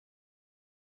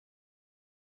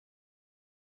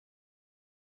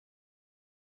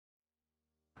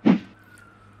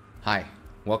Hi,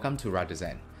 welcome to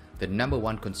WriterZen, the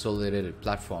 #1 consolidated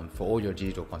platform for all your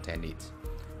digital content needs.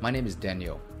 My name is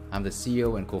Daniel. I'm the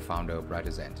CEO and co-founder of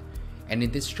WriterZen. And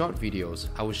in these short videos,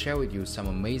 I will share with you some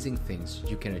amazing things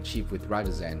you can achieve with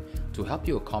WriterZen to help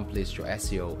you accomplish your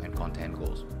SEO and content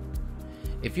goals.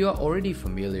 If you are already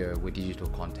familiar with digital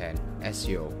content,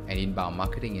 SEO, and inbound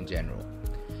marketing in general,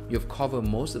 you've covered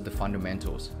most of the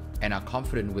fundamentals and are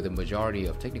confident with the majority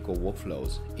of technical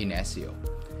workflows in SEO.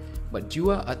 But you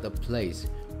are at the place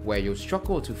where you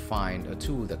struggle to find a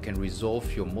tool that can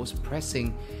resolve your most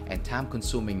pressing and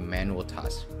time-consuming manual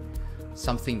tasks.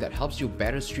 Something that helps you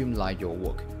better streamline your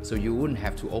work so you wouldn't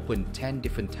have to open 10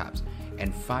 different tabs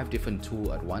and 5 different tools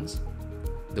at once.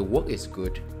 The work is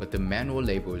good, but the manual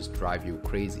labels drive you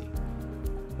crazy.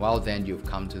 Well, then you've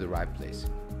come to the right place.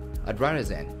 At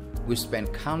WriterZen, we've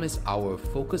spent countless hours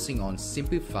focusing on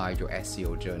simplifying your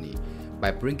SEO journey by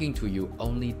bringing to you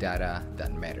only data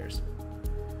that matters.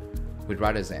 With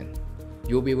WriterZen,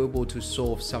 you'll be able to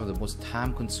solve some of the most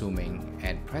time-consuming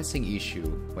and pressing issues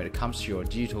when it comes to your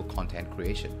digital content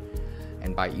creation.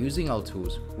 And by using our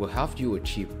tools, we'll help you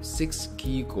achieve 6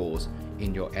 key goals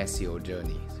in your SEO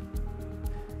journey.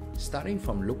 Starting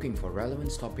from looking for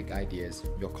relevant topic ideas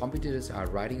your competitors are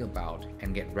writing about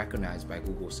and get recognized by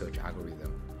Google search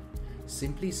algorithm.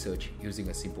 Simply search using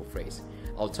a simple phrase.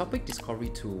 Our topic discovery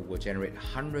tool will generate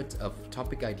hundreds of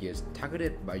topic ideas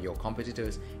targeted by your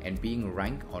competitors and being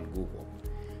ranked on Google,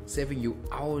 saving you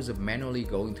hours of manually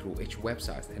going through each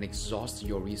website and exhaust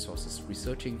your resources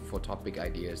researching for topic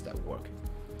ideas that work.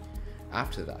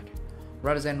 After that,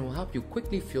 WriterZen will help you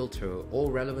quickly filter all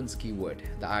relevant keywords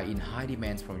that are in high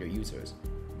demand from your users,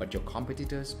 but your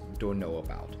competitors don't know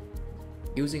about.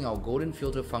 Using our golden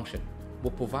filter function, will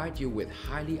provide you with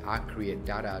highly accurate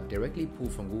data directly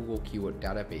pulled from Google Keyword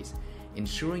Database,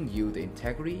 ensuring you the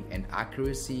integrity and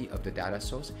accuracy of the data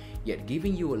source, yet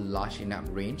giving you a large enough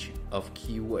range of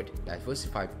keyword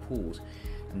diversified pools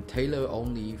and tailor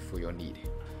only for your need.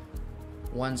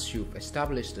 Once you've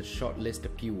established a short list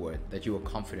of keywords that you are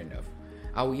confident of,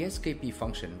 our ESKP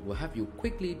function will help you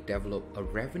quickly develop a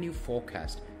revenue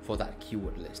forecast for that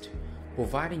keyword list,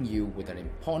 providing you with an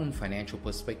important financial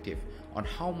perspective on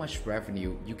how much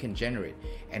revenue you can generate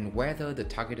and whether the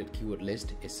targeted keyword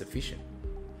list is sufficient.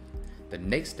 The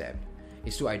next step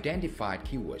is to identify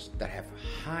keywords that have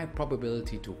high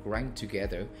probability to rank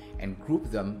together and group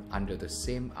them under the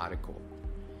same article.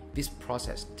 This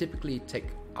process typically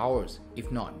takes hours,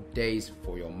 if not days,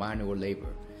 for your manual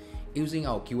labor. Using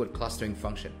our keyword clustering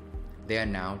function, they are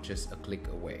now just a click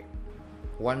away.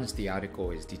 Once the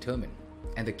article is determined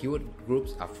and the keyword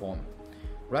groups are formed,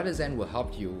 WriterZen will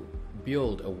help you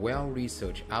build a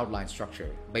well-researched outline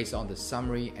structure based on the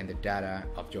summary and the data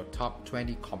of your top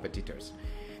 20 competitors,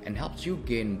 and helps you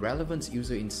gain relevant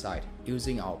user insight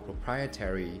using our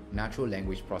proprietary natural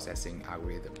language processing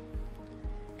algorithm.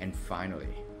 And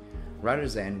finally,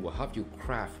 WriterZen will help you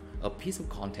craft a piece of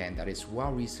content that is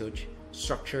well-researched,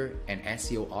 structured, and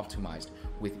SEO optimized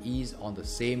with ease on the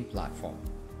same platform.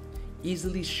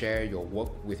 Easily share your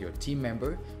work with your team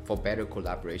member for better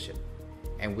collaboration.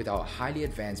 And with our highly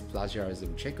advanced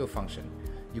plagiarism checker function,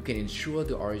 you can ensure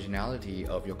the originality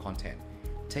of your content,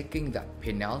 taking that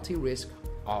penalty risk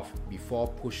off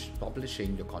before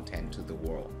publishing your content to the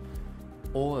world.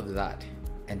 All of that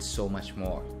and so much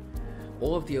more.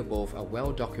 All of the above are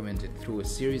well documented through a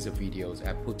series of videos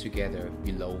I put together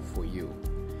below for you,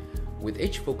 with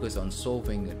each focus on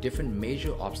solving a different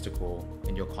major obstacle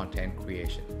in your content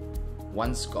creation.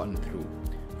 Once gotten through,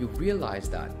 you realize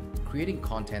that creating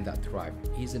content that thrives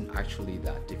isn't actually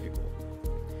that difficult.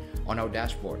 On our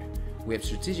dashboard, we have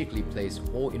strategically placed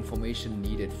all information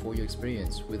needed for your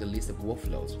experience with a list of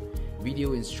workflows,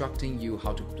 video instructing you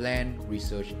how to plan,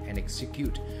 research, and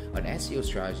execute an SEO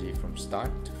strategy from start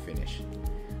to finish.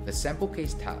 The sample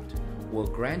case tab will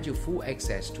grant you full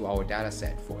access to our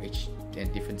dataset for each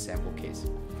and different sample case,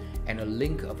 and a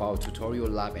link of our tutorial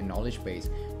lab and knowledge base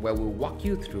where we'll walk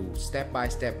you through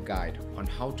step-by-step guide on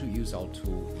how to use our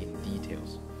tool in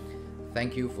details.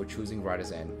 Thank you for choosing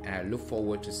WriterZen, and I look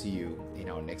forward to see you in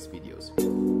our next videos.